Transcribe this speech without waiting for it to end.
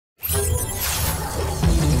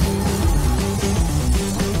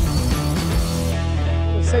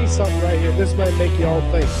say something right here. This might make you all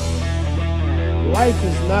think. Life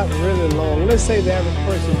is not really long. Let's say the average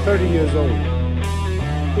person 30 years old.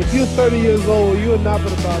 If you're 30 years old, you're not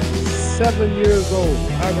but about 7 years old.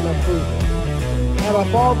 How can I prove it? Out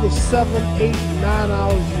of all the 7, 8, 9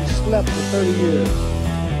 hours you slept for 30 years,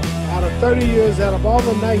 out of 30 years, out of all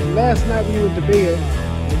the nights, last night when you went to bed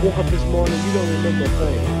and woke up this morning, you don't remember a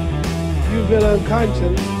thing. You've been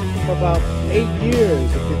unconscious for about 8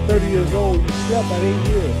 years. If you're 30 years old, you slept about 8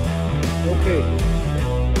 years. Okay.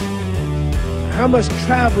 How much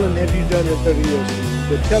traveling have you done in 30 years?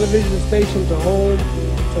 The television station to home,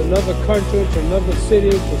 to another country, to another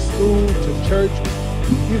city, to school, to church.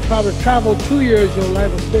 You've probably traveled 2 years your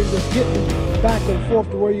life and spent just getting back and forth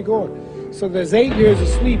to where you're going. So there's 8 years of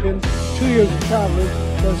sleeping, 2 years of traveling,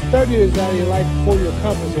 there's 30 years out of your life before you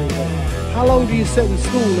accomplish anything. How long do you sit in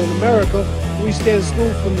school? In America, we stay in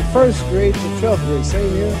school from the 1st grade to 12th grade.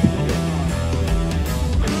 Same here?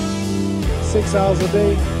 6 hours a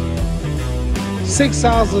day. 6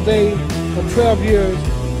 hours a day for 12 years,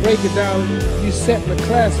 break it down, you sat in the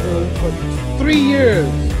classroom for 3 years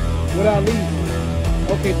without leaving.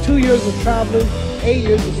 Okay, 2 years of traveling, 8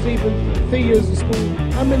 years of sleeping, 3 years of school.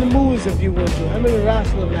 How many movies have you went to? How many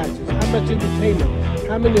wrestling matches? How much entertainment?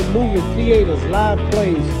 How many movie theaters, live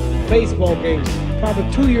plays, baseball games? Probably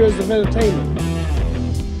 2 years of entertainment.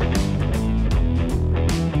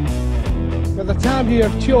 By the time you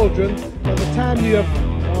have children, by the time you have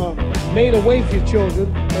made a way for your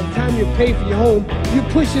children, by the time you pay for your home, you're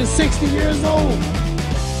pushing 60 years old.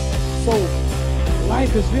 So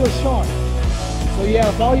life is real short. So you add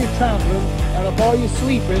up all your traveling, add up all your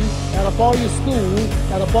sleeping, add up all your school,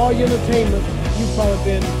 add up all your entertainment, you've probably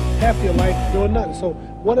been half your life doing nothing. So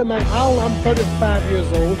what am I? I'm 35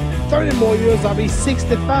 years old. 30 more years, I'll be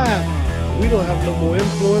 65. We don't have no more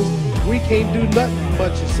influence. We can't do nothing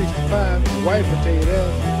much at 65. My wife will tell you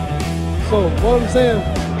that. So what I'm saying,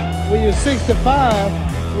 when you're 65,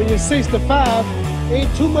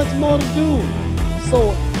 ain't too much more to do.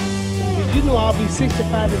 So, you know I'll be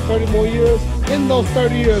 65 in 30 more years. In those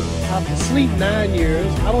 30 years, I have to sleep 9 years.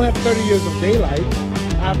 I don't have 30 years of daylight.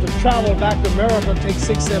 I have to travel back to America, take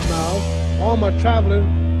 6, 7 hours. All my traveling,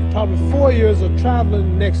 probably 4 years of traveling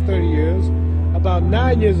in the next 30 years. About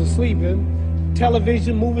 9 years of sleeping.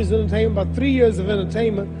 Television, movies, entertainment, about 3 years of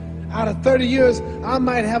entertainment. Out of 30 years, I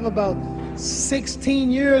might have about 16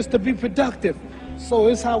 years to be productive. So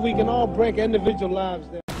it's how we can all break individual lives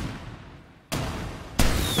down.